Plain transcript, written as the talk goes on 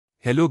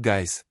Hello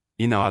guys,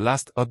 in our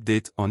last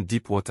update on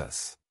Diepe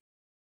Waters.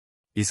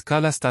 Is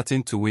Karla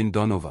starting to win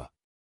Don over?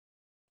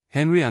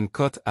 Henry and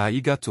Kurt are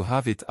eager to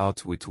have it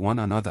out with one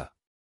another.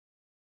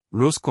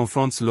 Rose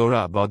confronts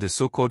Laura about the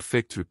so-called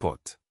faked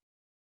report.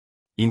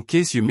 In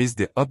case you missed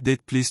the update,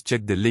 please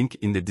check the link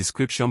in the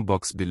description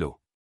box below.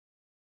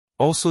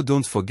 Also,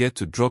 don't forget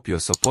to drop your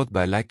support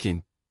by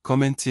liking,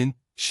 commenting,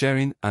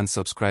 sharing and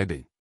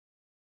subscribing.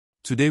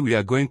 Today we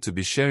are going to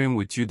be sharing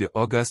with you the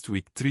August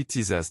Week 3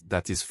 teasers,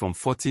 that is from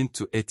 14th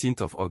to 18th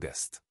of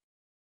August.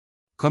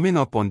 Coming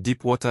up on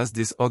Diepe Waters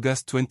this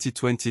August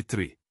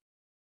 2023.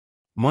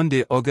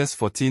 Monday, August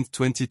 14th,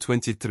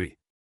 2023.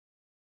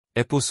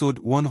 Episode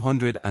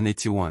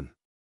 181.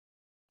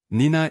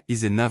 Nina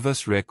is a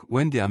nervous wreck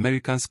when the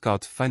American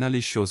Scout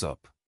finally shows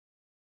up.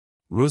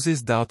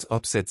 Rose's doubt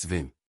upsets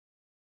Vim.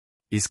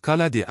 Is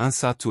Karla the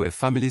answer to a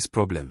family's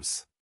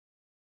problems?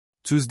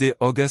 Tuesday,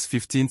 August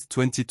 15th,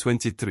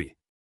 2023.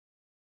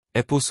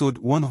 Episode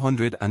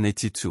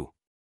 182.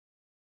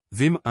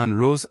 Vim and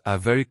Rose are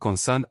very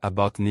concerned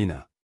about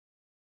Nina.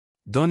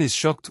 Don is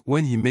shocked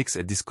when he makes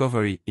a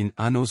discovery in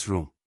Arno's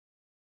room.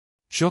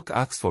 Chuck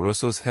asks for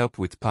Rose's help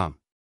with Pam.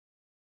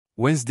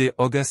 Wednesday,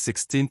 August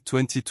 16th,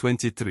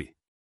 2023.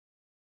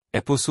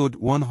 Episode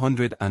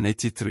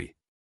 183.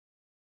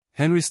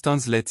 Henry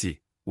stuns Letty,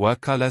 while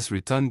Karla's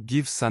return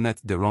gives Sanet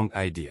the wrong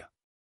idea.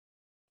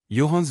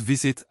 Johan's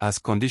visit as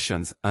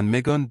conditions and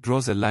Megan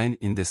draws a line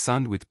in the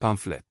sand with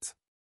pamphlet.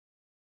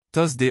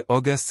 Thursday,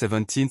 August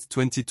 17,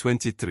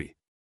 2023.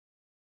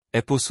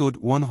 Episode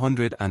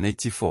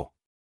 184.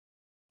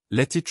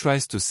 Letty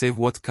tries to save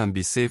what can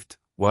be saved,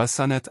 while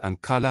Sanet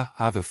and Karla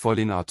have a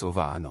falling out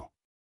over Arno.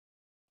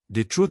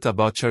 The truth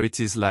about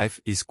Charity's life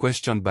is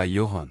questioned by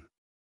Johan.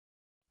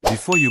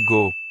 Before you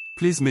go,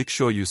 please make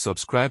sure you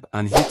subscribe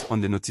and hit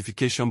on the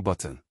notification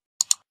button.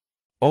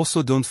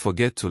 Also, don't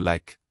forget to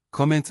like,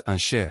 comment and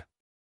share.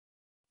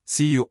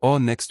 See you all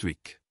next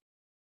week.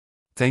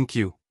 Thank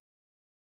you.